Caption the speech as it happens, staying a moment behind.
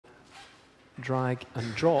drag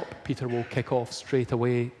and drop, Peter will kick off straight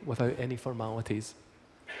away without any formalities.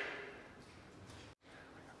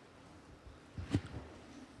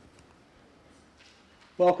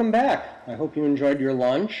 Welcome back. I hope you enjoyed your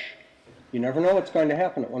lunch. You never know what's going to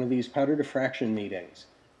happen at one of these powder diffraction meetings.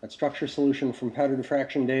 At Structure Solution from Powder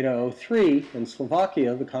Diffraction Data 03 in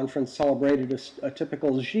Slovakia, the conference celebrated a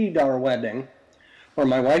typical Židar wedding, where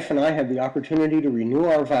my wife and I had the opportunity to renew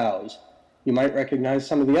our vows. You might recognize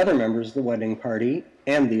some of the other members of the wedding party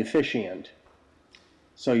and the officiant.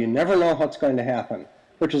 So you never know what's going to happen,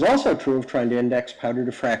 which is also true of trying to index powder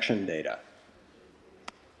diffraction data.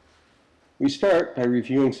 We start by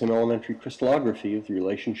reviewing some elementary crystallography of the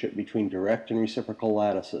relationship between direct and reciprocal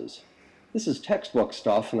lattices. This is textbook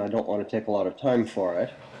stuff, and I don't want to take a lot of time for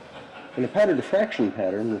it. In a powder diffraction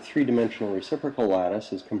pattern, the three-dimensional reciprocal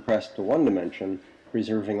lattice is compressed to one dimension,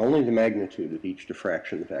 preserving only the magnitude of each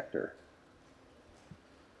diffraction vector.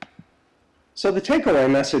 So the takeaway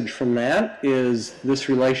message from that is this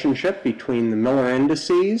relationship between the Miller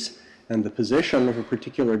indices and the position of a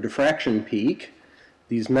particular diffraction peak.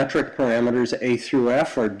 These metric parameters A through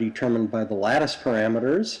F are determined by the lattice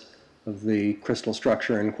parameters of the crystal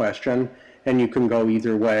structure in question, and you can go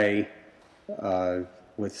either way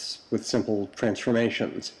with simple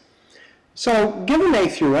transformations. So given A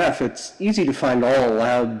through F, it's easy to find all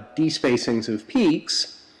allowed d-spacings of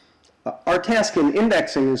peaks. Our task in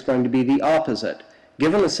indexing is going to be the opposite.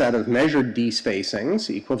 Given a set of measured d-spacings,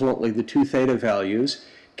 equivalently the two theta values,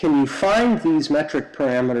 can you find these metric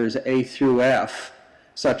parameters A through F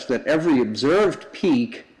such that every observed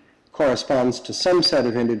peak corresponds to some set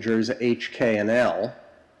of integers h, k, and l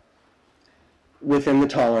within the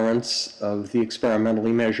tolerance of the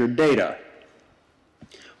experimentally measured data.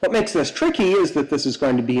 What makes this tricky is that this is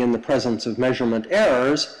going to be in the presence of measurement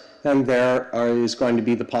errors, and there is going to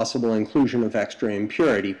be the possible inclusion of extra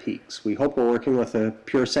impurity peaks. We hope we're working with a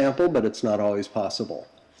pure sample, but it's not always possible.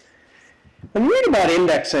 When you read about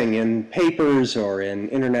indexing in papers or in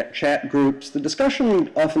internet chat groups, the discussion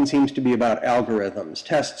often seems to be about algorithms,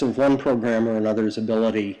 tests of one program or another's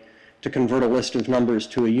ability to convert a list of numbers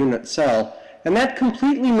to a unit cell, and that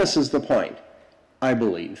completely misses the point, I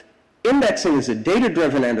believe. Indexing is a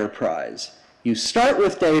data-driven enterprise. You start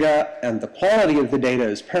with data, and the quality of the data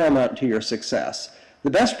is paramount to your success. The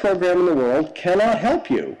best program in the world cannot help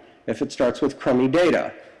you if it starts with crummy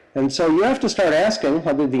data. And so you have to start asking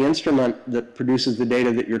whether the instrument that produces the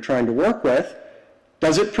data that you're trying to work with,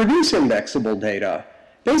 does it produce indexable data?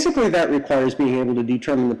 Basically, that requires being able to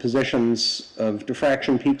determine the positions of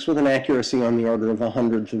diffraction peaks with an accuracy on the order of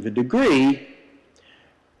 1/100th of a degree,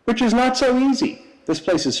 which is not so easy. This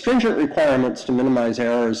places stringent requirements to minimize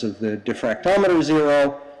errors of the diffractometer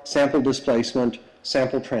zero, sample displacement,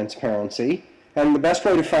 sample transparency. And the best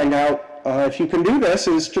way to find out if you can do this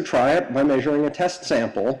is to try it by measuring a test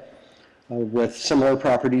sample with similar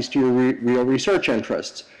properties to your real research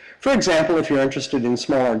interests. For example, if you're interested in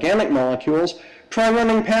small organic molecules, try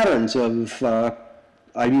running patterns of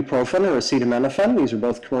ibuprofen or acetaminophen. These are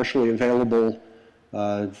both commercially available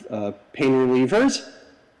pain relievers.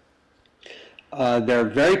 They're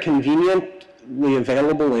very conveniently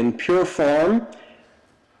available in pure form.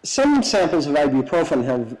 Some samples of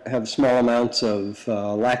ibuprofen have small amounts of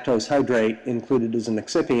lactose hydrate included as an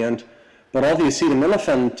excipient, but all the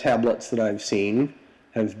acetaminophen tablets that I've seen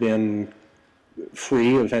have been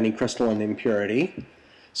free of any crystalline impurity.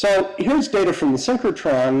 So here's data from the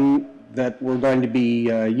synchrotron that we're going to be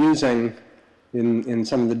using in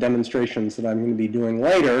some of the demonstrations that I'm going to be doing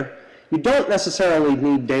later. You don't necessarily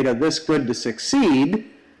need data this good to succeed,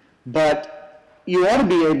 but you ought to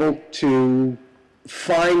be able to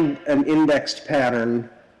find an indexed pattern.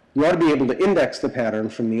 You ought to be able to index the pattern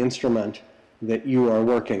from the instrument that you are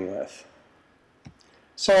working with.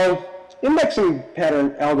 So indexing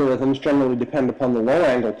pattern algorithms generally depend upon the low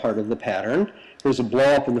angle part of the pattern. There's a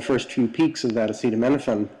blow up in the first few peaks of that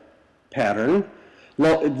acetaminophen pattern.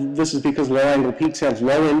 This is because low angle peaks have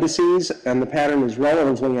low indices and the pattern is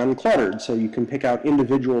relatively uncluttered, so you can pick out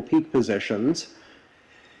individual peak positions.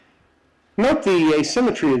 Note the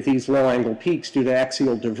asymmetry of these low angle peaks due to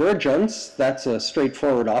axial divergence. That's a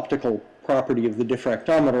straightforward optical property of the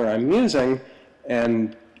diffractometer I'm using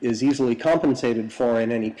and is easily compensated for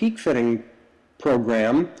in any peak fitting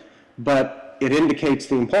program, but it indicates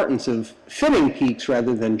the importance of fitting peaks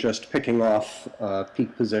rather than just picking off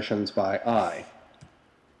peak positions by eye.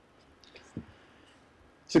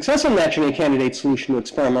 Success in matching a candidate solution to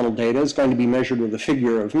experimental data is going to be measured with a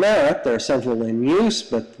figure of merit. There are several in use,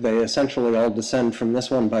 but they essentially all descend from this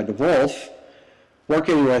one by de Wolf.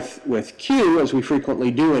 Working with Q, as we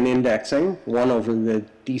frequently do in indexing, 1 over the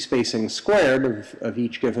d-spacing squared of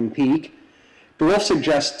each given peak, The Wolf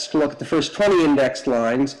suggests to look at the first 20 indexed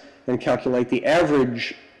lines and calculate the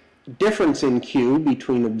average difference in Q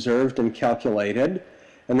between observed and calculated,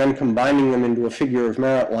 and then combining them into a figure of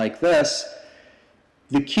merit like this.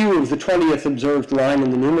 The Q of the 20th observed line in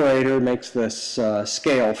the numerator makes this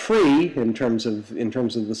scale free in terms of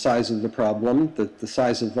the size of the problem, the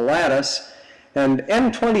size of the lattice, and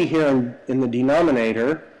N20 here in the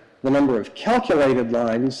denominator, the number of calculated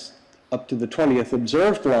lines up to the 20th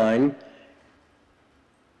observed line,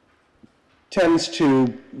 tends to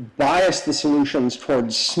bias the solutions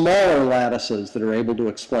towards smaller lattices that are able to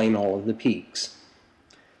explain all of the peaks.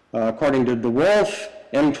 According to de Wolf,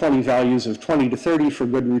 M20 values of 20 to 30 for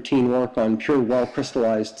good routine work on pure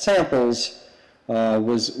well-crystallized samples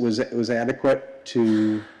was adequate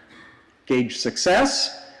to gauge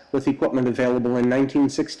success with equipment available in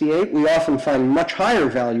 1968. We often find much higher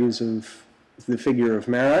values of the figure of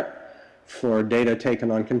merit for data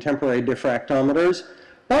taken on contemporary diffractometers,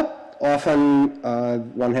 but often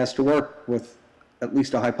one has to work with at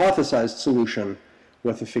least a hypothesized solution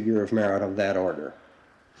with a figure of merit of that order.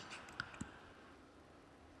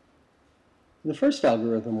 The first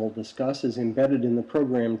algorithm we'll discuss is embedded in the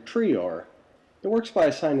program TRIOR. It works by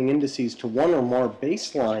assigning indices to one or more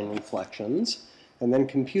baseline reflections and then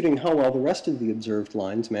computing how well the rest of the observed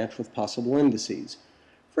lines match with possible indices.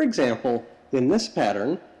 For example, in this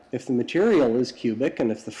pattern, if the material is cubic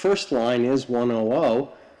and if the first line is 100,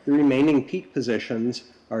 the remaining peak positions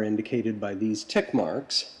are indicated by these tick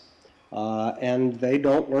marks, and they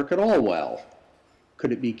don't work at all well.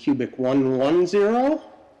 Could it be cubic 110?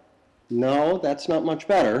 No, that's not much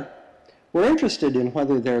better. We're interested in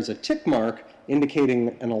whether there's a tick mark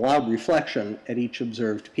indicating an allowed reflection at each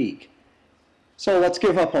observed peak. So let's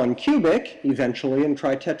give up on cubic eventually and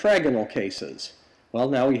try tetragonal cases. Well,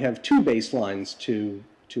 now we have two baselines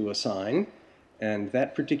to assign, and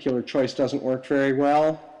that particular choice doesn't work very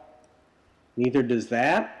well. Neither does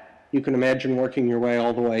that. You can imagine working your way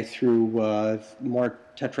all the way through more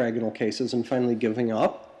tetragonal cases and finally giving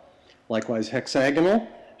up. Likewise, hexagonal.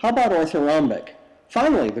 How about orthorhombic?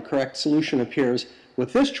 Finally, the correct solution appears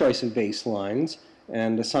with this choice of baselines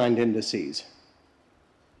and assigned indices.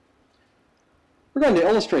 We're going to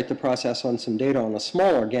illustrate the process on some data on a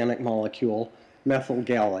small organic molecule, methyl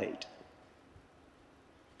gallate.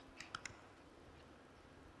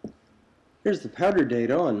 Here's the powder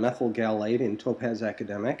data on methyl gallate in Topaz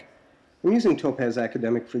Academic. I'm using Topaz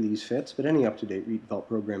Academic for these fits, but any up-to-date Rietveld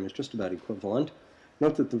program is just about equivalent.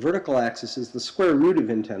 Note that the vertical axis is the square root of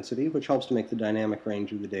intensity, which helps to make the dynamic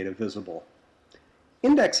range of the data visible.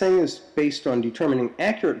 Indexing is based on determining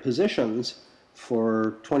accurate positions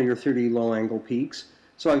for 20 or 30 low-angle peaks.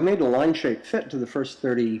 So I've made a line-shaped fit to the first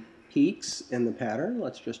 30 peaks in the pattern.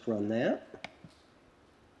 Let's just run that.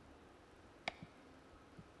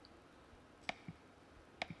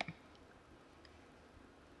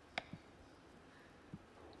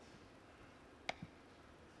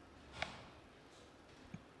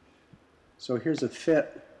 So here's a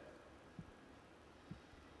fit.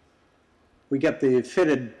 We get the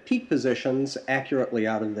fitted peak positions accurately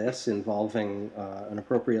out of this involving an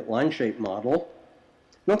appropriate line shape model.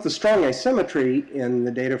 Note the strong asymmetry in the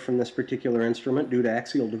data from this particular instrument due to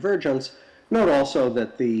axial divergence. Note also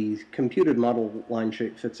that the computed model line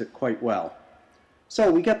shape fits it quite well.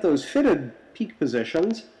 So we get those fitted peak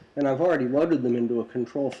positions, and I've already loaded them into a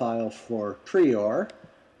control file for TRIOR.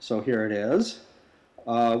 So here it is.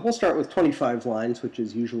 We'll start with 25 lines, which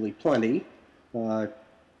is usually plenty. The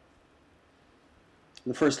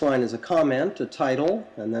first line is a comment, a title,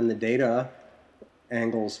 and then the data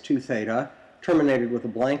angles 2 theta, terminated with a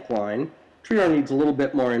blank line. TRIOR needs a little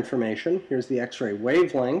bit more information. Here's the X-ray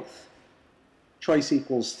wavelength. Choice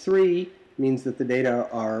equals 3 means that the data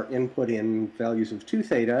are input in values of 2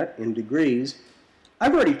 theta in degrees.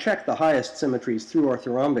 I've already checked the highest symmetries through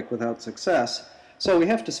orthorhombic without success, so we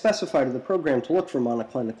have to specify to the program to look for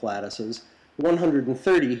monoclinic lattices.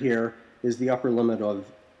 130 here is the upper limit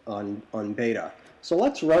on beta. So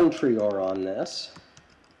let's run TRIOR on this.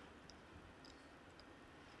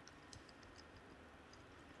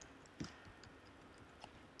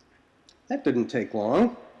 That didn't take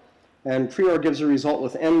long. And TRIOR gives a result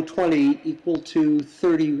with M20 equal to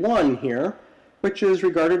 31 here, which is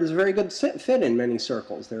regarded as a very good fit in many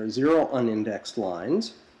circles. There are 0 unindexed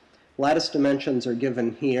lines. Lattice dimensions are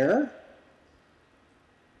given here.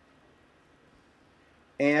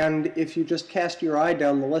 And if you just cast your eye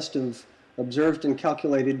down the list of observed and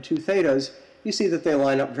calculated 2 thetas, you see that they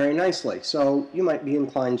line up very nicely. So you might be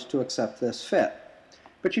inclined to accept this fit.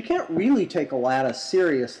 But you can't really take a lattice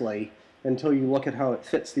seriously until you look at how it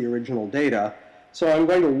fits the original data. So I'm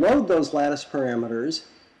going to load those lattice parameters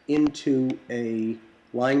into a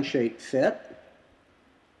line shape fit.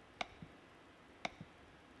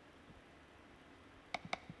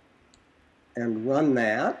 And run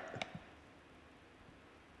that.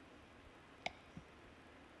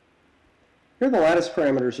 Here the lattice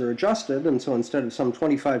parameters are adjusted, and so instead of some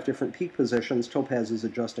 25 different peak positions, Topaz is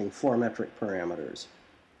adjusting 4 metric parameters.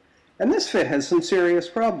 And this fit has some serious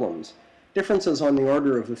problems. Differences on the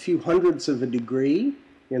order of a few hundredths of a degree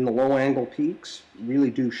in the low angle peaks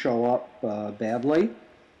really do show up badly.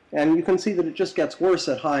 And you can see that it just gets worse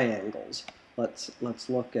at high angles. Let's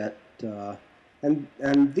look at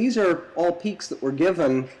and these are all peaks that were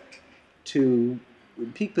given to,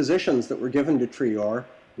 peak positions that were given to Trior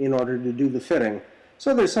in order to do the fitting.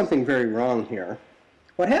 So there's something very wrong here.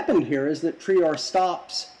 What happened here is that Trior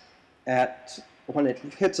stops at, when it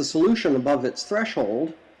hits a solution above its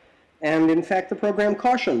threshold, and in fact the program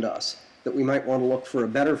cautioned us that we might want to look for a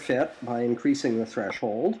better fit by increasing the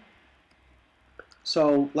threshold.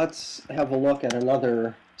 So let's have a look at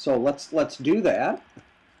another, so let's do that.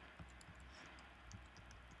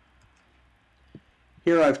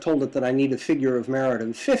 Here I've told it that I need a figure of merit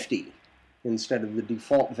of 50 instead of the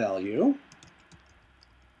default value.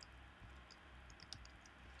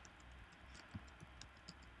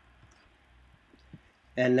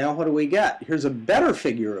 And now what do we get? Here's a better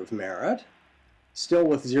figure of merit, still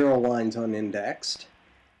with 0 lines unindexed.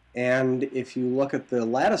 And if you look at the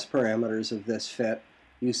lattice parameters of this fit,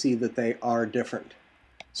 you see that they are different.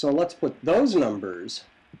 So let's put those numbers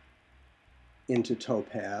into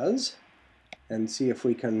Topaz and see if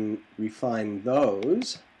we can refine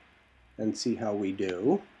those and see how we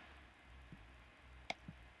do.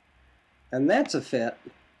 And that's a fit.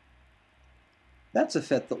 That's a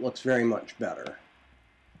fit that looks very much better.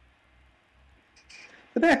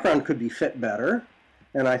 The background could be fit better,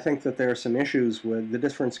 and I think that there are some issues with the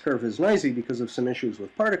difference curve is noisy because of some issues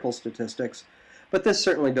with particle statistics, but this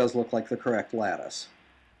certainly does look like the correct lattice.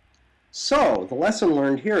 So, the lesson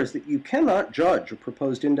learned here is that you cannot judge a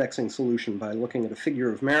proposed indexing solution by looking at a figure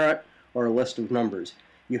of merit or a list of numbers.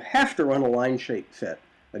 You have to run a line shape fit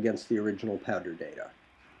against the original powder data.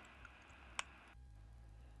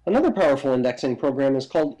 Another powerful indexing program is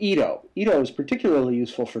called Edo. Edo is particularly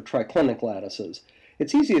useful for triclinic lattices.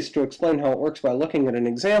 It's easiest to explain how it works by looking at an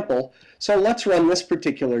example, so let's run this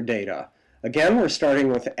particular data. Again, we're starting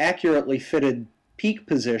with accurately fitted peak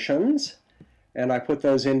positions, and I put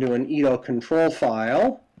those into an Edo control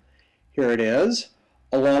file. Here it is.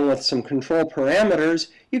 Along with some control parameters,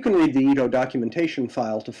 you can read the Edo documentation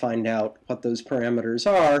file to find out what those parameters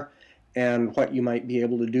are and what you might be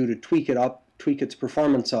able to do to tweak it up, tweak its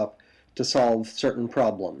performance up to solve certain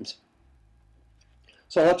problems.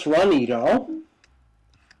 So let's run Edo.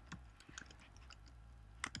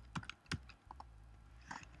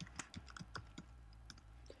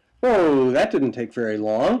 Oh, that didn't take very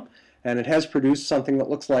long, and it has produced something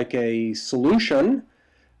that looks like a solution.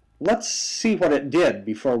 Let's see what it did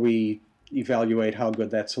before we evaluate how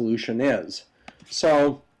good that solution is.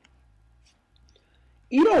 So,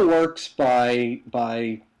 Edo works by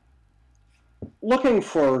looking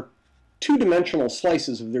for two-dimensional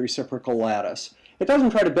slices of the reciprocal lattice. It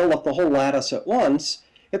doesn't try to build up the whole lattice at once.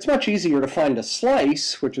 It's much easier to find a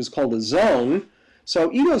slice, which is called a zone.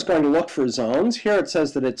 So Edo is going to look for zones. Here it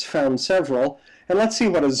says that it's found several. And let's see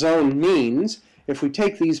what a zone means. If we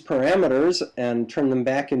take these parameters and turn them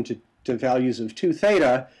back into values of 2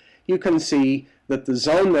 theta, you can see that the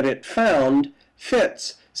zone that it found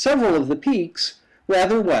fits several of the peaks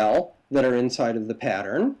rather well that are inside of the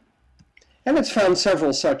pattern. And it's found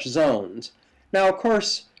several such zones. Now, of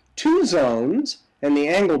course, 2 zones and the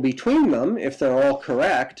angle between them, if they're all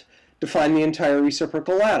correct, define the entire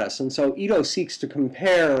reciprocal lattice. And so Edo seeks to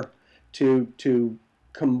compare, to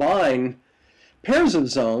combine pairs of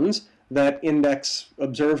zones that index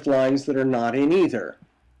observed lines that are not in either.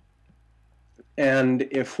 And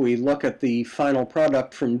if we look at the final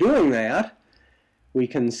product from doing that, we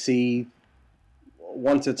can see,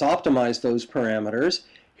 once it's optimized those parameters,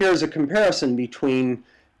 here's a comparison between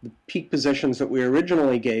the peak positions that we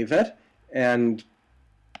originally gave it and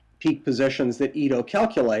peak positions that Edo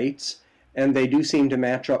calculates, and they do seem to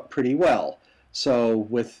match up pretty well. So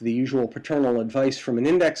with the usual paternal advice from an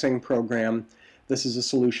indexing program, this is a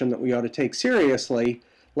solution that we ought to take seriously.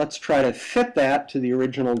 Let's try to fit that to the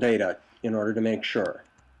original data in order to make sure.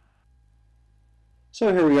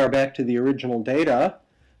 So here we are back to the original data.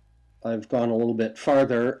 I've gone a little bit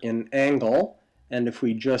farther in angle, and if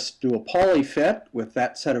we just do a polyfit with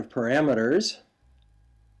that set of parameters,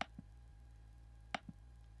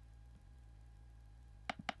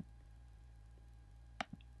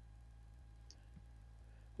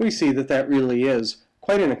 we see that that really is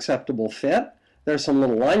quite an acceptable fit. There's some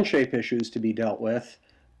little line shape issues to be dealt with,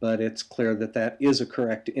 but it's clear that that is a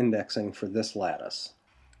correct indexing for this lattice.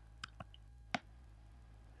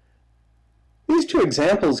 These two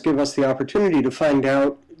examples give us the opportunity to find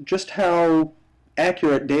out just how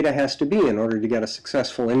accurate data has to be in order to get a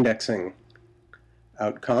successful indexing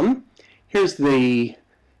outcome. Here's the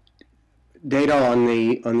data on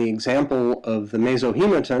the example of the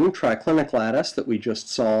mesohematin triclinic lattice that we just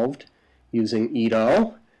solved using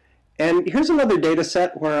EDO. And here's another data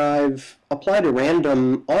set where I've applied a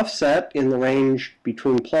random offset in the range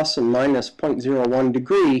between plus and minus 0.01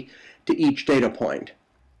 degree to each data point.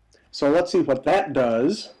 So let's see what that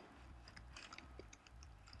does.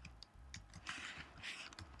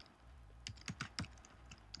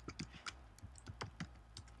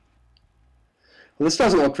 Well, this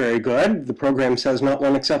doesn't look very good. The program says not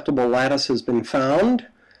one acceptable lattice has been found.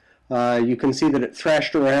 You can see that it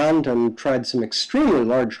thrashed around and tried some extremely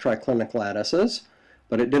large triclinic lattices,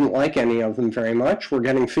 but it didn't like any of them very much. We're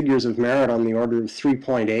getting figures of merit on the order of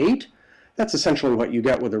 3.8. That's essentially what you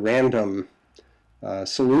get with a random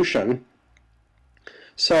solution.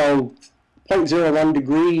 So 0.01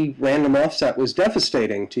 degree random offset was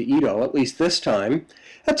devastating to EDO, at least this time.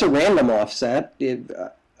 That's a random offset.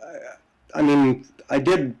 I mean, I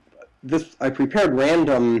prepared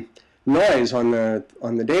random noise on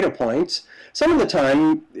the data points. Some of the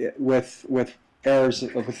time, with errors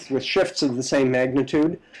with shifts of the same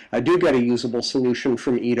magnitude, I do get a usable solution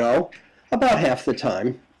from EDO about half the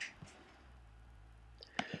time.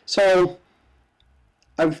 So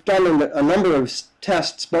I've done a number of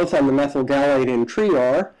tests both on the methyl gallate in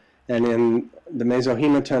TRIOR and in the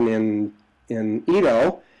mesohematin in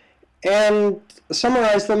EDO, and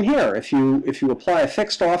summarize them here. If you apply a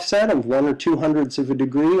fixed offset of 1 or 2/100ths of a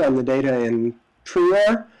degree on the data in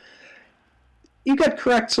TRIOR, you get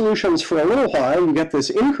correct solutions for a little while. You get this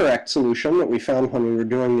incorrect solution that we found when we were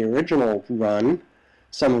doing the original run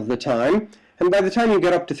some of the time. And by the time you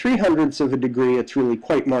get up to 3/100ths of a degree, it's really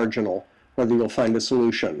quite marginal whether you'll find a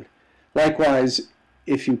solution. Likewise,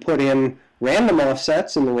 if you put in random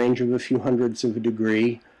offsets in the range of a few hundredths of a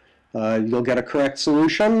degree, you'll get a correct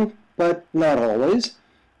solution, but not always.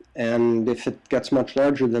 And if it gets much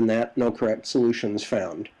larger than that, no correct solutions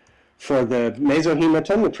found. For the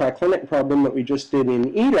mesohematin, the triclinic problem that we just did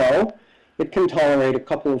in EDO, it can tolerate a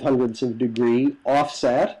couple of hundredths of a degree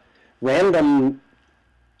offset. Random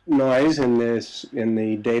noise in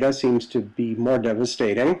the data seems to be more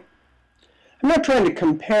devastating. I'm not trying to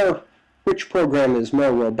compare which program is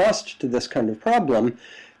more robust to this kind of problem.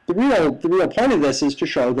 The real point of this is to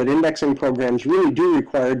show that indexing programs really do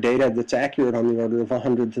require data that's accurate on the order of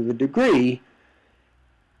 100th of a degree.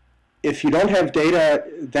 If you don't have data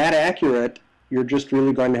that accurate, you're just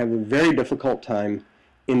really going to have a very difficult time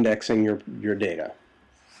indexing your data.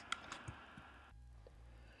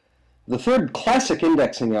 The third classic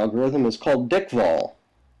indexing algorithm is called Dickvall.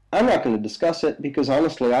 I'm not going to discuss it because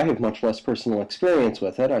honestly I have much less personal experience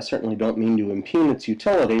with it. I certainly don't mean to impugn its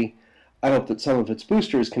utility. I hope that some of its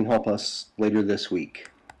boosters can help us later this week.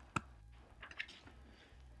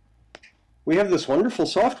 We have this wonderful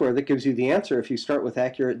software that gives you the answer if you start with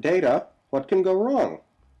accurate data. What can go wrong?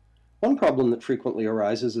 One problem that frequently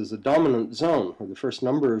arises is a dominant zone, where the first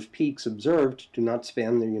number of peaks observed do not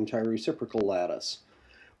span the entire reciprocal lattice.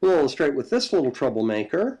 We'll illustrate with this little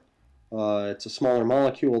troublemaker. It's a smaller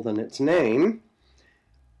molecule than its name.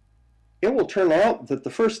 It will turn out that the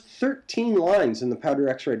first 13 lines in the powder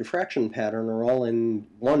X-ray diffraction pattern are all in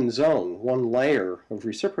one zone, one layer of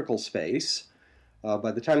reciprocal space.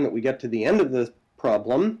 By the time that we get to the end of the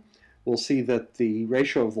problem, we'll see that the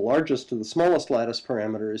ratio of the largest to the smallest lattice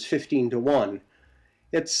parameter is 15:1.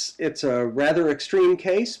 It's a rather extreme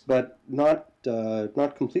case, but not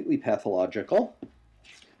completely pathological.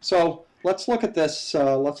 So let's look at this.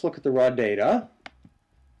 Let's look at the raw data.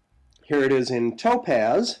 Here it is in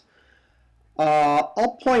Topaz.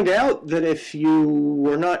 I'll point out that if you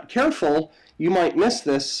were not careful, you might miss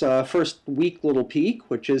this first weak little peak,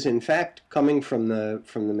 which is in fact coming from the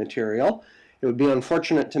material. It would be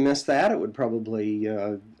unfortunate to miss that. It would probably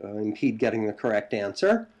impede getting the correct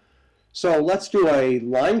answer. So let's do a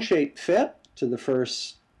line shape fit to the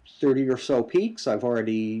first 30 or so peaks. I've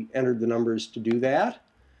already entered the numbers to do that.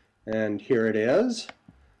 And here it is.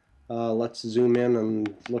 Let's zoom in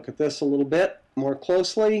and look at this a little bit more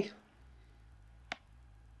closely.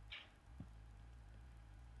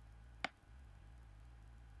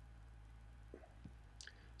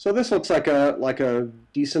 So this looks like a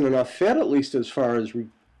decent enough fit, at least as far as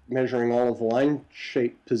measuring all of the line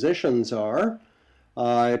shape positions are.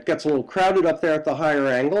 It gets a little crowded up there at the higher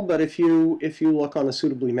angle, but if you look on a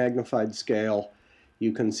suitably magnified scale,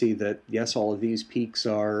 you can see that, yes, all of these peaks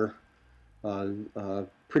are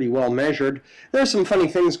pretty well measured. There's some funny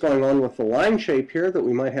things going on with the line shape here that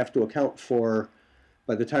we might have to account for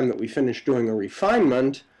by the time that we finish doing a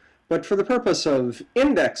refinement, but for the purpose of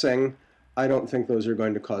indexing, I don't think those are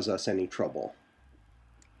going to cause us any trouble.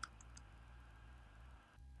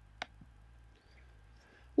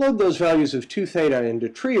 Load those values of 2 theta into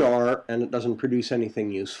TreeR, and it doesn't produce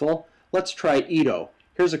anything useful. Let's try Edo.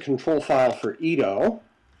 Here's a control file for Edo.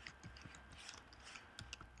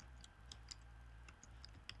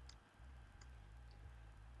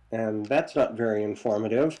 And that's not very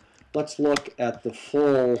informative. Let's look at the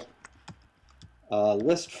full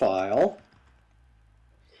list file.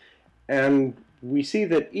 And we see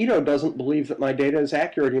that Edo doesn't believe that my data is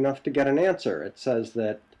accurate enough to get an answer. It says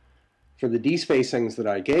that for the d-spacings that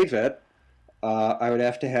I gave it, I would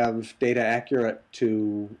have to have data accurate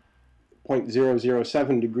to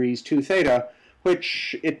 0.007 degrees 2 theta,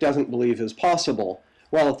 which it doesn't believe is possible.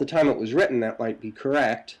 Well, at the time it was written, that might be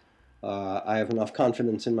correct. I have enough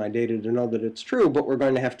confidence in my data to know that it's true, but we're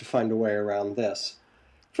going to have to find a way around this.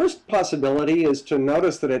 First possibility is to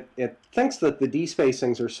notice that it thinks that the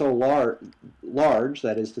d-spacings are so large,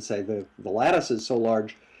 that is to say the lattice is so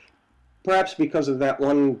large, perhaps because of that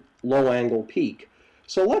one low-angle peak.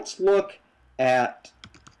 So let's look at,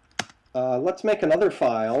 let's make another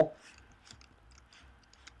file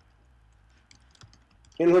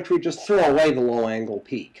in which we just throw away the low-angle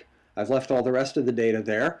peak. I've left all the rest of the data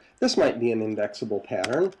there. This might be an indexable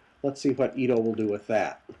pattern. Let's see what Edo will do with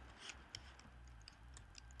that.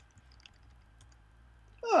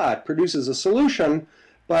 It produces a solution,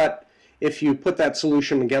 but if you put that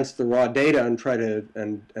solution against the raw data and try to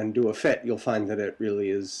and do a fit, you'll find that it really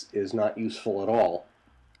is not useful at all.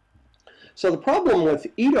 So the problem with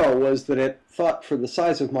Edo was that it thought for the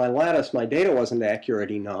size of my lattice, my data wasn't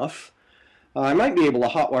accurate enough. I might be able to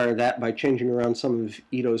hotwire that by changing around some of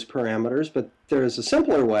Edo's parameters, but there is a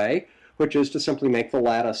simpler way, which is to simply make the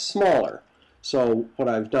lattice smaller. So what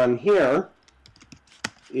I've done here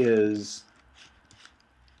is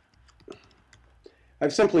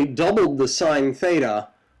I've simply doubled the sine theta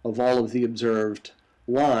of all of the observed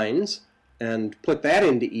lines and put that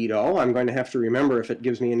into Edo. I'm going to have to remember, if it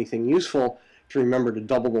gives me anything useful, to remember to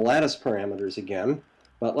double the lattice parameters again.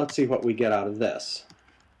 But let's see what we get out of this.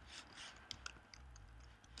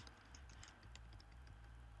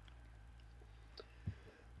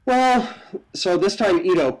 Well, so this time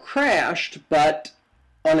Edo crashed, but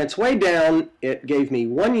on its way down, it gave me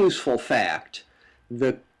one useful fact.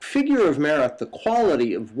 The figure of merit, the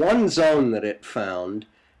quality of one zone that it found,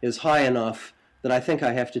 is high enough that I think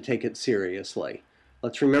I have to take it seriously.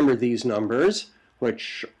 Let's remember these numbers,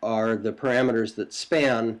 which are the parameters that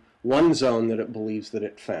span one zone that it believes that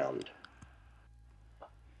it found.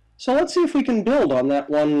 So let's see if we can build on that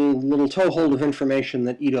one little toehold of information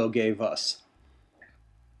that Edo gave us.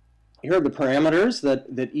 Here are the parameters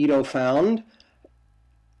that Edo found.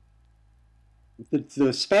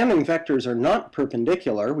 The spanning vectors are not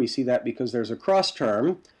perpendicular. We see that because there's a cross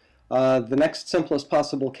term. The next simplest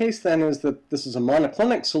possible case then is that this is a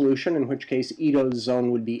monoclinic solution, in which case Edo's zone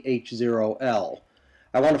would be H0L.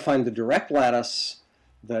 I want to find the direct lattice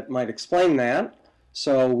that might explain that.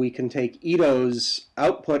 So we can take Edo's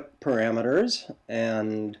output parameters,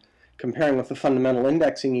 and comparing with the fundamental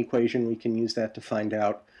indexing equation, we can use that to find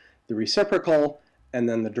out the reciprocal and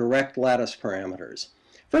then the direct lattice parameters.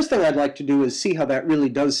 First thing I'd like to do is see how that really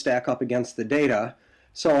does stack up against the data.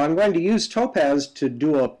 So I'm going to use Topaz to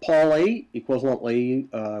do a Pauli, equivalently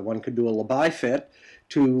one could do a Labai fit,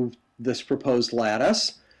 to this proposed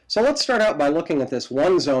lattice. So let's start out by looking at this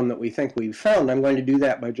one zone that we think we've found. I'm going to do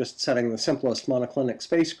that by just setting the simplest monoclinic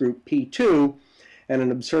space group P2 and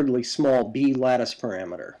an absurdly small B lattice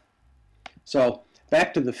parameter. So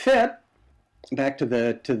back to the fit, back to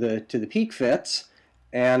the peak fits,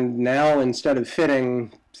 and now instead of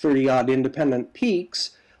fitting 30-odd independent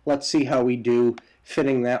peaks, let's see how we do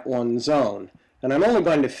fitting that one zone. And I'm only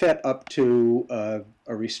going to fit up to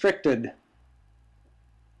a restricted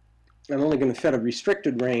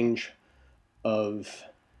range of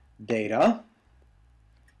data.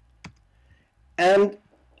 And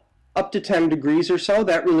up to 10 degrees or so,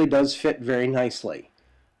 that really does fit very nicely.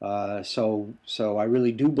 So I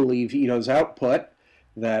really do believe Edo's output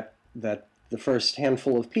that the first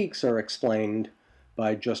handful of peaks are explained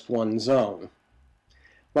by just one zone.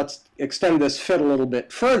 Let's extend this fit a little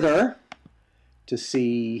bit further to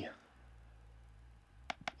see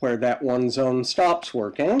where that one zone stops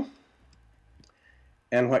working.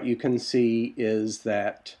 And what you can see is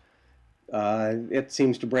that it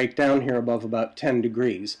seems to break down here above about 10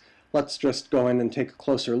 degrees. Let's just go in and take a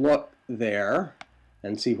closer look there.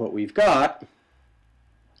 and see what we've got.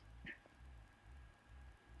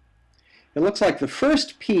 It looks like the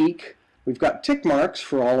first peak, we've got tick marks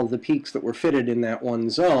for all of the peaks that were fitted in that one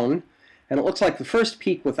zone, and it looks like the first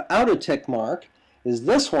peak without a tick mark is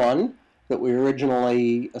this one that we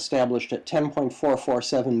originally established at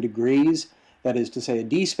 10.447 degrees, that is to say a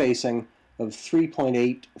d-spacing of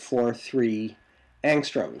 3.843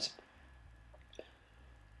 angstroms.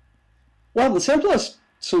 Well, the simplest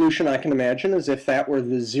solution I can imagine is if that were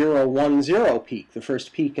the 0, 1, 0 peak, the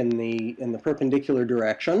first peak in the perpendicular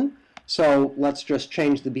direction. So let's just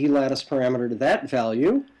change the B lattice parameter to that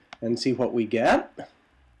value and see what we get.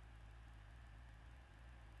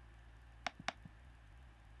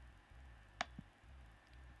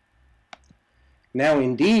 Now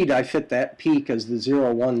indeed I fit that peak as the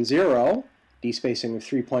 0, 1, 0, d-spacing of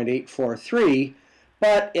 3.843,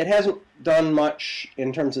 but it hasn't done much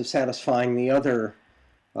in terms of satisfying the other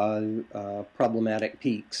problematic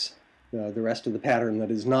peaks, the rest of the pattern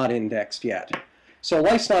that is not indexed yet. So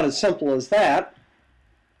life's not as simple as that.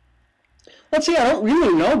 Let's see, I don't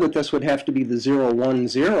really know that this would have to be the 0, 1,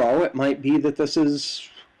 0. It might be that this is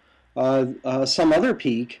some other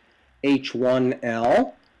peak,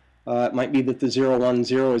 H1L. It might be that the 0, 1,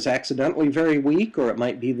 0 is accidentally very weak, or it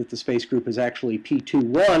might be that the space group is actually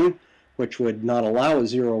P21, which would not allow a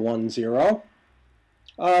 0, 1, 0.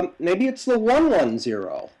 Maybe it's the 1, 1,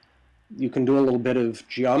 0. You can do a little bit of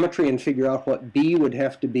geometry and figure out what B would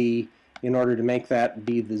have to be in order to make that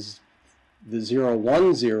be the 0,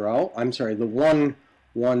 1, 0. I'm sorry, the 1,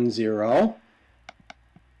 1, 0.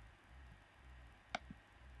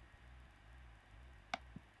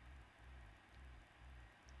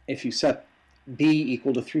 If you set B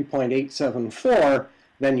equal to 3.874,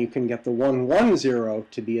 then you can get the 1, 1, 0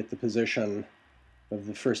 to be at the position of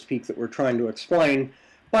the first peak that we're trying to explain,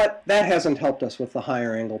 but that hasn't helped us with the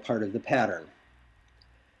higher angle part of the pattern.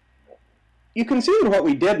 You can see that what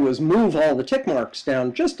we did was move all the tick marks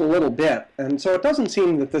down just a little bit, and so it doesn't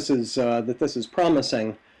seem that this is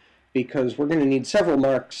promising, because we're going to need several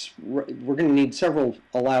marks. We're going to need several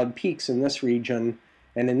allowed peaks in this region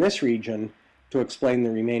and in this region to explain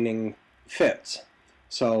the remaining fits.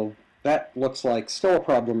 So that looks like still a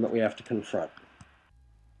problem that we have to confront.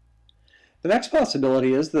 The next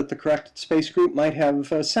possibility is that the corrected space group might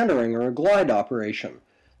have a centering or a glide operation.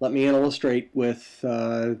 Let me illustrate with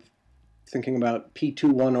thinking about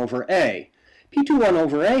P21 over A. P21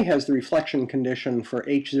 over A has the reflection condition for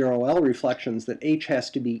H0L reflections that H has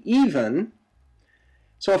to be even.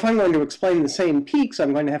 So if I'm going to explain the same peaks,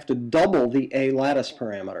 I'm going to have to double the A lattice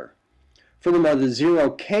parameter. Furthermore, the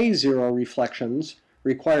 0K0 reflections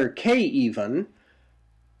require K even,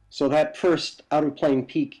 so that first out-of-plane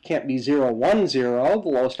peak can't be 0, 1, 0.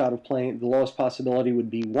 The lowest possibility would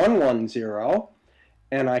be 1, 1, 0,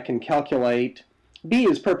 and I can calculate B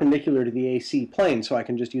is perpendicular to the AC plane, so I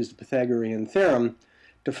can just use the Pythagorean theorem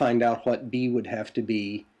to find out what B would have to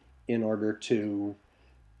be in order to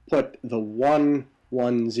put the 1,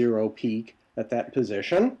 1, 0 peak at that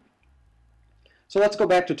position. So let's go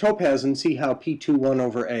back to Topaz and see how P21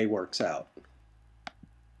 over A works out.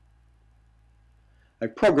 I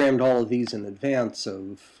programmed all of these in advance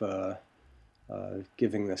of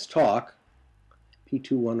giving this talk.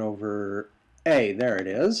 P21 over A, there it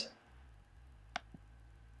is.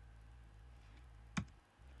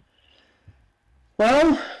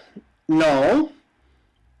 Well, no,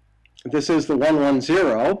 this is the 1, 1,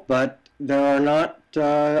 0, but there are not.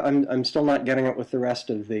 I'm still not getting it with the rest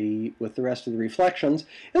of the reflections.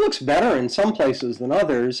 It looks better in some places than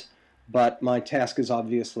others, but my task is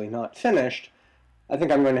obviously not finished. I think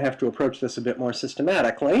I'm going to have to approach this a bit more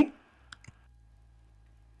systematically.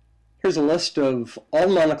 Here's a list of all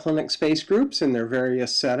monoclinic space groups in their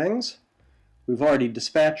various settings. We've already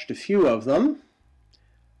dispatched a few of them.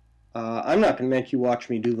 I'm not going to make you watch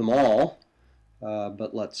me do them all,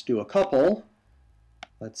 but let's do a couple.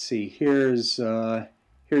 Let's see, here's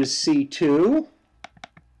C2.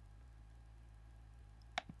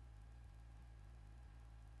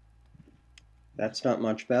 That's not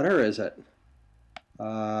much better, is it?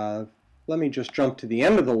 Let me just jump to the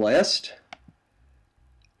end of the list.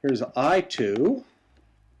 Here's I2.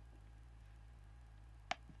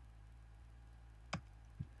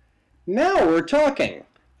 Now we're talking.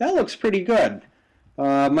 That looks pretty good.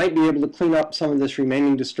 Might be able to clean up some of this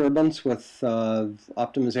remaining disturbance with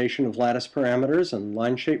optimization of lattice parameters and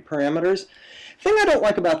line shape parameters. The thing I don't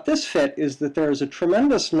like about this fit is that there is a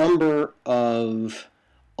tremendous number of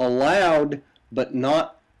allowed but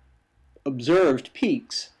not observed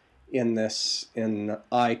peaks in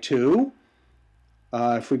I2.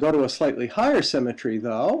 If we go to a slightly higher symmetry,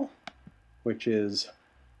 though, which is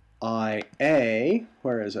IA,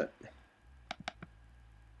 where is it?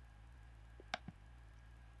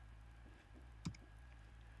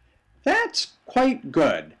 That's quite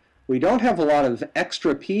good. We don't have a lot of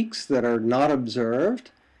extra peaks that are not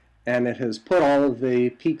observed, and it has put all of the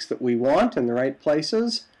peaks that we want in the right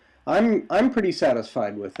places. I'm pretty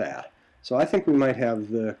satisfied with that. So I think we might have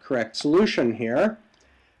the correct solution here.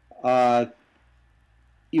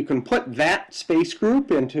 You can put that space group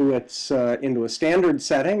into a standard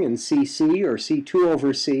setting in CC or C2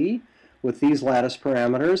 over C with these lattice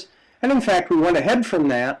parameters. And in fact, we went ahead from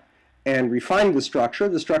that and refined the structure.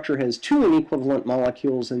 The structure has 2 inequivalent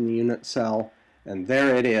molecules in the unit cell, and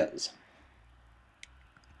there it is.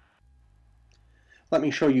 Let me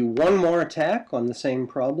show you one more attack on the same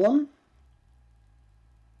problem.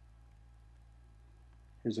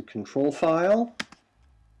 Here's a control file.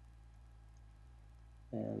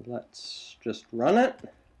 And let's just run it.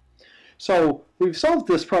 So we've solved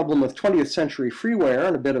this problem with 20th century freeware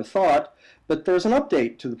and a bit of thought, but there's an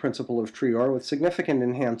update to the principle of TRIOR with significant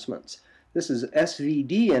enhancements. This is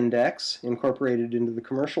SVD index incorporated into the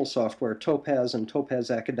commercial software Topaz and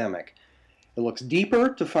Topaz Academic. It looks deeper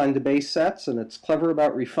to find the base sets, and it's clever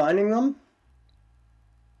about refining them.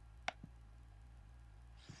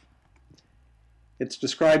 It's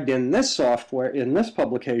described in this software, in this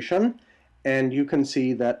publication, and you can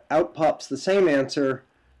see that out pops the same answer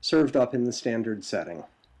served up in the standard setting.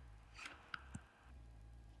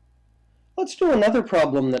 Let's do another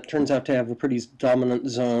problem that turns out to have a pretty dominant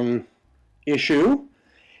zone issue.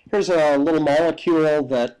 Here's a little molecule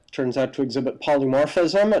that turns out to exhibit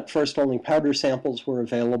polymorphism. At first, only powder samples were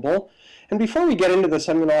available. And before we get into this,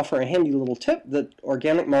 I'm going to offer a handy little tip that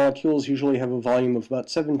organic molecules usually have a volume of about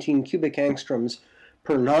 17 cubic angstroms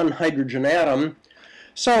per non-hydrogen atom.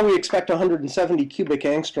 So we expect 170 cubic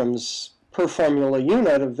angstroms per formula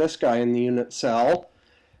unit of this guy in the unit cell.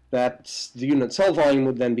 That's the unit cell volume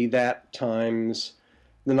would then be that times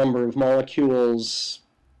the number of molecules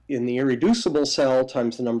in the irreducible cell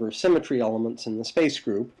times the number of symmetry elements in the space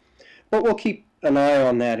group. But we'll keep an eye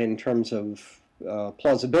on that in terms of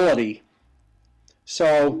plausibility.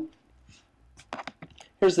 So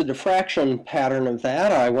here's the diffraction pattern of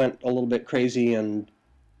that. I went a little bit crazy and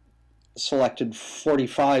selected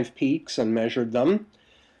 45 peaks and measured them.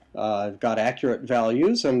 Got accurate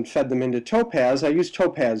values and fed them into Topaz. I used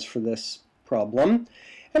Topaz for this problem.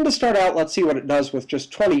 And to start out, let's see what it does with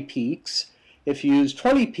just 20 peaks. If you use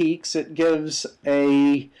 20 peaks, it gives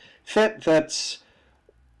a fit that's,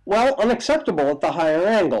 well, unacceptable at the higher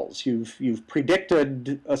angles. You've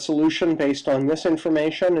predicted a solution based on this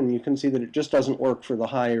information, and you can see that it just doesn't work for the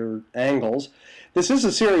higher angles. This is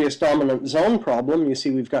a serious dominant zone problem. You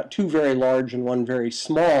see we've got 2 very large and 1 very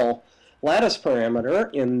small lattice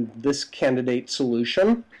parameter in this candidate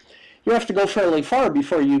solution. You have to go fairly far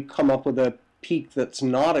before you come up with a peak that's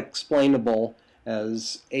not explainable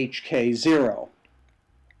as HK0.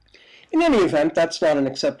 In any event, that's not an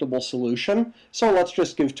acceptable solution, so let's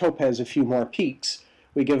just give Topaz a few more peaks.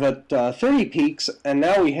 We give it 30 peaks, and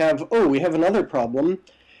now we have another problem,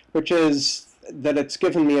 which is that it's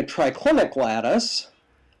given me a triclinic lattice.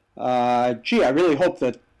 Gee, I really hope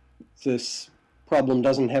that this problem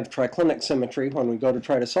doesn't have triclinic symmetry when we go to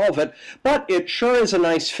try to solve it, but it sure is a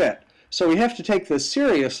nice fit. So we have to take this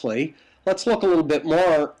seriously. Let's look a little bit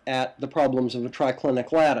more at the problems of a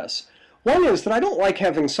triclinic lattice. One is that I don't like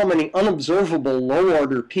having so many unobservable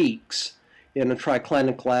low-order peaks in a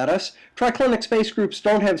triclinic lattice. Triclinic space groups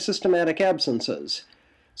don't have systematic absences.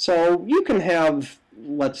 So you can have,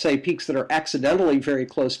 let's say, peaks that are accidentally very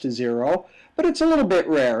close to 0, but it's a little bit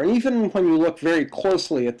rare. And even when you look very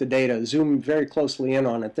closely at the data, zoom very closely in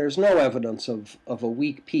on it, there's no evidence of a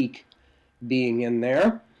weak peak being in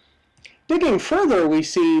there. Digging further, we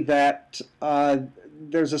see that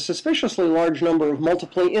there's a suspiciously large number of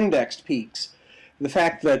multiply indexed peaks. The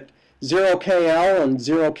fact that 0KL and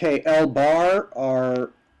 0KL bar are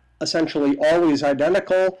essentially always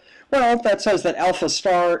identical, well, that says that alpha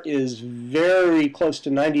star is very close to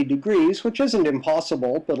 90 degrees, which isn't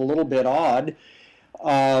impossible, but a little bit odd.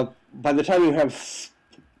 By the time you have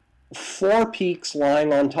 4 peaks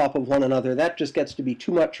lying on top of one another, that just gets to be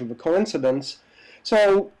too much of a coincidence.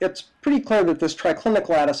 So it's pretty clear that this triclinic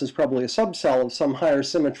lattice is probably a subcell of some higher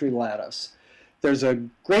symmetry lattice. There's a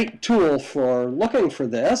great tool for looking for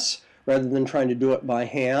this, rather than trying to do it by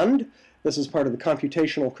hand. This is part of the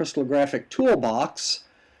computational crystallographic toolbox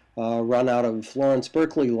run out of Lawrence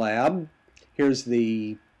Berkeley Lab. Here's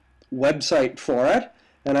the website for it,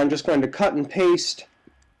 and I'm just going to cut and paste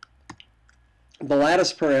the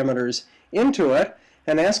lattice parameters into it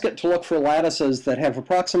and ask it to look for lattices that have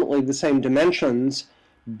approximately the same dimensions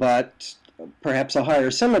but perhaps a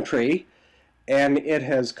higher symmetry, and it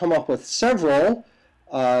has come up with several.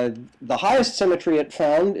 The highest symmetry it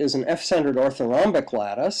found is an F-centered orthorhombic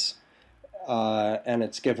lattice, and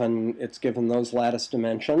it's given those lattice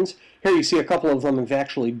dimensions. Here you see a couple of them have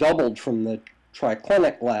actually doubled from the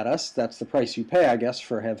triclinic lattice. That's the price you pay, I guess,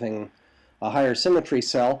 for having a higher symmetry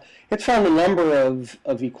cell. It found a number of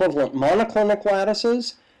equivalent monoclinic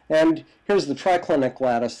lattices, and here's the triclinic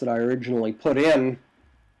lattice that I originally put in.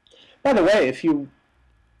 By the way, if you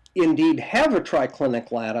indeed have a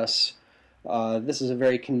triclinic lattice, this is a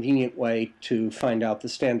very convenient way to find out the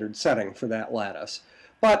standard setting for that lattice.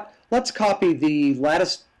 But let's copy the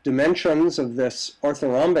lattice dimensions of this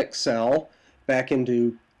orthorhombic cell back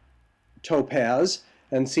into Topaz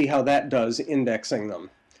and see how that does indexing them.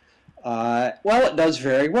 Well, it does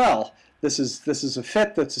very well. This is a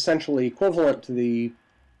fit that's essentially equivalent to the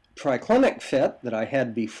triclinic fit that I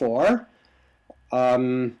had before.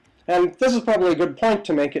 And this is probably a good point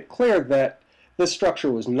to make it clear that this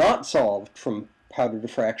structure was not solved from powder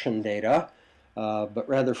diffraction data, but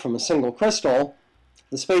rather from a single crystal.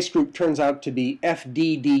 The space group turns out to be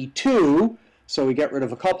FDD2, so we get rid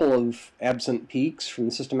of a couple of absent peaks from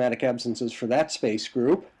the systematic absences for that space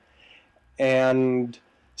group. And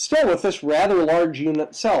still with this rather large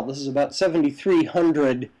unit cell, this is about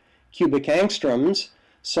 7,300 cubic angstroms,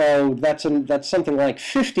 so that's something like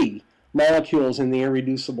 50 molecules in the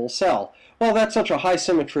irreducible cell. Well, that's such a high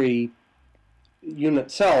symmetry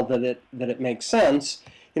unit cell that it makes sense.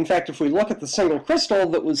 In fact, if we look at the single crystal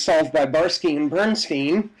that was solved by Barsky and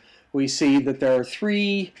Bernstein, we see that there are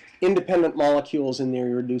 3 independent molecules in the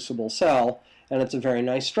irreducible cell, and it's a very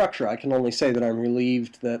nice structure. I can only say that I'm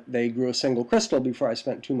relieved that they grew a single crystal before I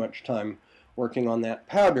spent too much time working on that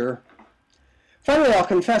powder. Finally, I'll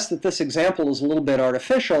confess that this example is a little bit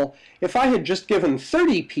artificial. If I had just given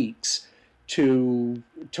 30 peaks to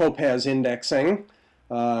Topaz indexing,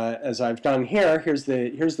 as I've done here, here's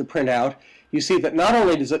the printout, you see that not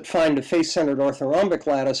only does it find a face-centered orthorhombic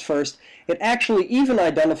lattice first, it actually even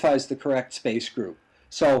identifies the correct space group.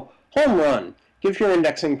 So, home run. Give your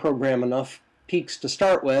indexing program enough peaks to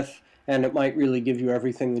start with, and it might really give you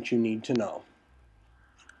everything that you need to know.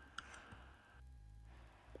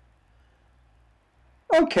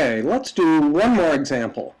 Okay, let's do one more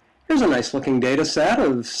example. Here's a nice looking data set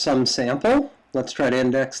of some sample. Let's try to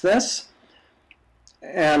index this.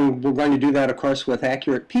 And we're going to do that, of course, with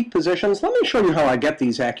accurate peak positions. Let me show you how I get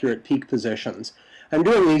these accurate peak positions. I'm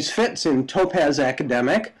doing these fits in Topaz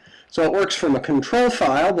Academic. So it works from a control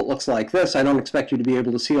file that looks like this. I don't expect you to be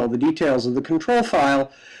able to see all the details of the control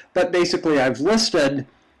file, but basically I've listed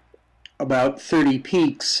about 30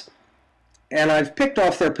 peaks, and I've picked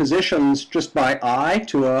off their positions just by eye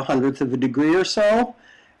to 1/100th of a degree or so,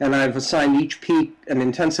 and I've assigned each peak an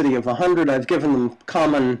intensity of 100. I've given them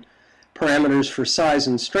common parameters for size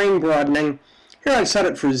and strain broadening. Here I've set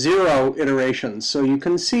it for 0 iterations, so you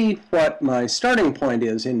can see what my starting point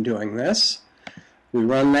is in doing this. We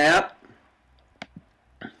run that.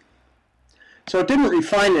 So it didn't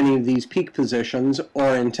refine any of these peak positions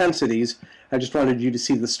or intensities. I just wanted you to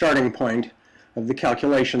see the starting point of the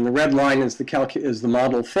calculation. The red line is the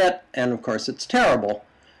model fit, and of course it's terrible.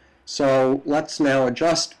 So let's now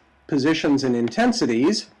adjust positions and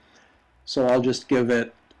intensities. So I'll just give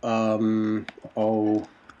it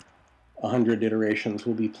 100 iterations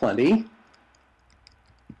will be plenty.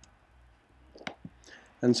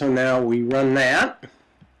 And so now we run that.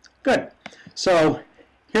 Good. So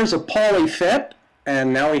here's a Pauli fit,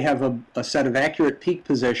 and now we have a set of accurate peak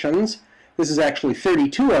positions. This is actually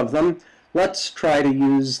 32 of them. Let's try to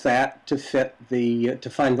use that to fit to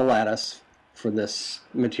find the lattice for this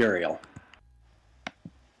material.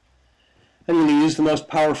 I'm going to use the most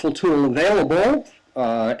powerful tool available,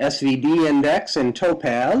 SVD index in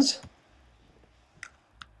Topaz.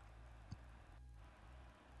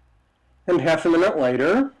 And half a minute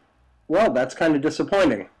later, well, that's kind of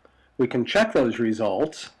disappointing. We can check those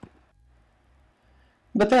results,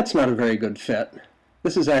 but that's not a very good fit.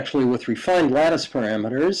 This is actually with refined lattice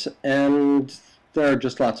parameters, and there are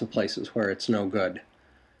just lots of places where it's no good.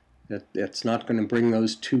 It's not going to bring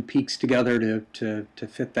those 2 peaks together to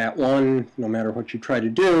fit that one, no matter what you try to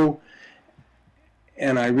do.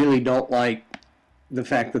 And I really don't like the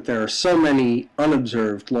fact that there are so many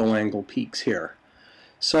unobserved low-angle peaks here.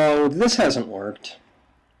 So this hasn't worked.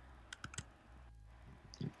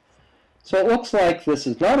 So it looks like this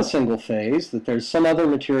is not a single phase, that there's some other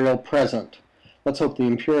material present. Let's hope the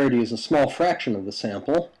impurity is a small fraction of the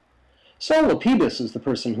sample. So Lapidus is the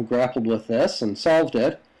person who grappled with this and solved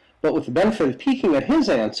it, but with the benefit of peeking at his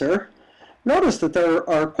answer, notice that there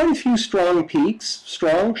are quite a few strong peaks,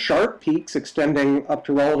 strong, sharp peaks extending up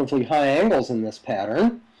to relatively high angles in this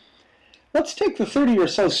pattern. Let's take the 30 or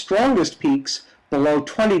so strongest peaks below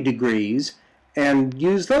 20 degrees and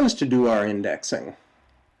use those to do our indexing.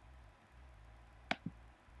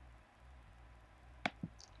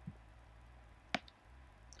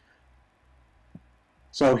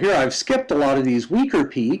 So here I've skipped a lot of these weaker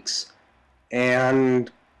peaks,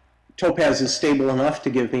 and Topaz is stable enough to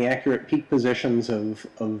give me accurate peak positions of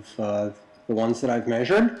the ones that I've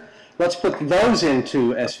measured. Let's put those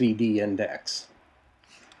into SVD index.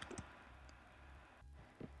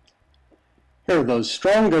 Here are those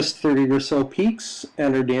strongest 30 or so peaks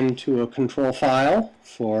entered into a control file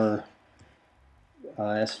for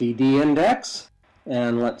SVD index,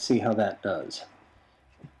 and let's see how that does.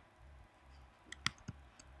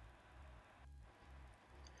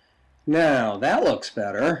 Now, that looks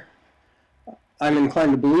better. I'm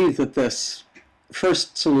inclined to believe that this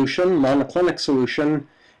first solution, monoclinic solution,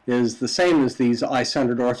 is the same as these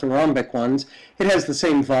eye-centered orthorhombic ones. It has the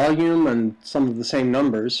same volume and some of the same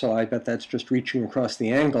numbers, so I bet that's just reaching across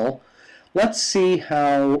the angle. Let's see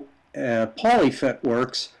how polyfit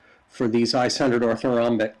works for these eye-centered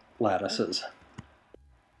orthorhombic lattices.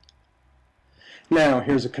 Now,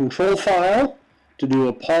 here's a control file to do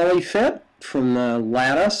a polyfit from the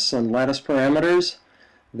lattice and lattice parameters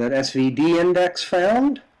that SVD index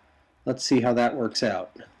found. Let's see how that works out.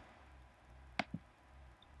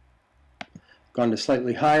 Gone to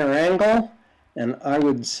slightly higher angle, and I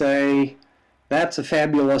would say that's a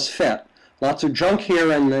fabulous fit. Lots of junk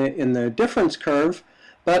here in the difference curve,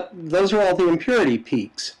 but those are all the impurity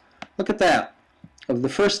peaks. Look at that. Of the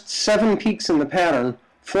first 7 peaks in the pattern,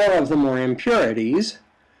 4 of them were impurities,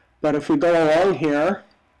 but if we go along here,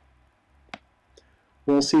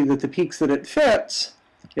 we'll see that the peaks that it fits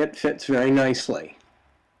very nicely.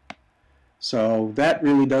 So that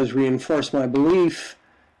really does reinforce my belief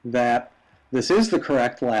that this is the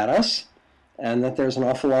correct lattice and that there's an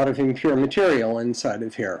awful lot of impure material inside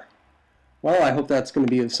of here. Well, I hope that's going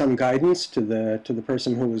to be of some guidance to the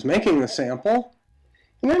person who was making the sample.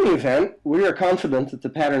 In any event, we are confident that the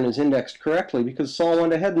pattern is indexed correctly because Saul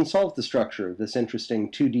went ahead and solved the structure of this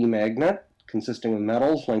interesting 2D magnet consisting of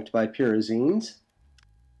metals linked by pyrazines.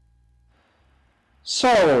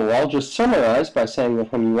 So, I'll just summarize by saying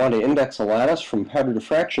that when you want to index a lattice from powder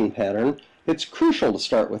diffraction pattern, it's crucial to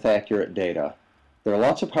start with accurate data. There are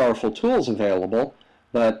lots of powerful tools available,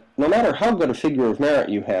 but no matter how good a figure of merit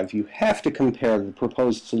you have to compare the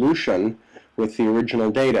proposed solution with the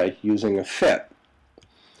original data using a fit.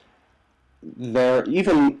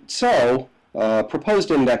 Even so,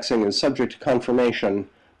 proposed indexing is subject to confirmation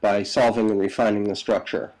by solving and refining the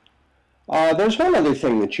structure. There's one other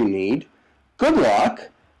thing that you need. Good luck,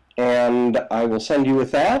 and I will send you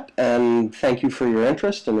with that, and thank you for your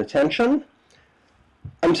interest and attention.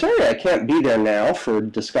 I'm sorry I can't be there now for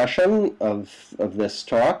discussion of this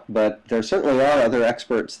talk, but there certainly are other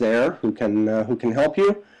experts there who can help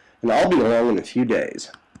you, and I'll be along in a few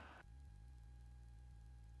days.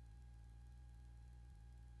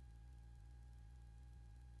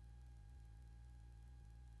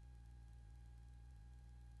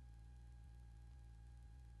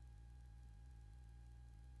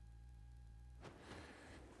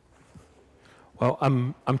 Well,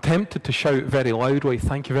 I'm tempted to shout very loudly,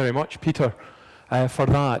 thank you very much, Peter, for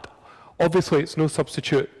that. Obviously, it's no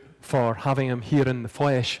substitute for having him here in the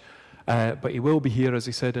flesh, but he will be here, as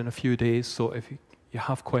he said, in a few days, so if you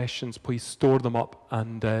have questions, please store them up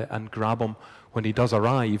and grab them when he does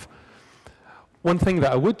arrive. One thing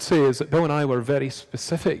that I would say is that Bill and I were very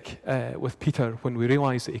specific with Peter when we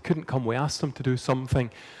realized that he couldn't come. We asked him to do something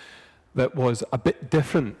that was a bit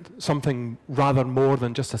different, something rather more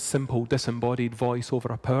than just a simple disembodied voice over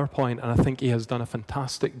a PowerPoint, and I think he has done a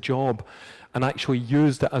fantastic job and actually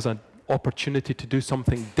used it as an opportunity to do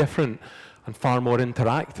something different and far more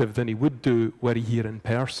interactive than he would do were he here in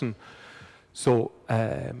person. So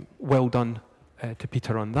well done to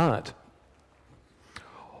Peter on that.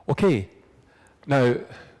 Okay, now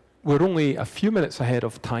we're only a few minutes ahead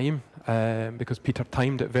of time because Peter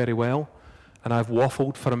timed it very well, and I've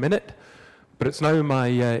waffled for a minute. But it's now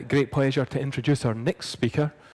my great pleasure to introduce our next speaker,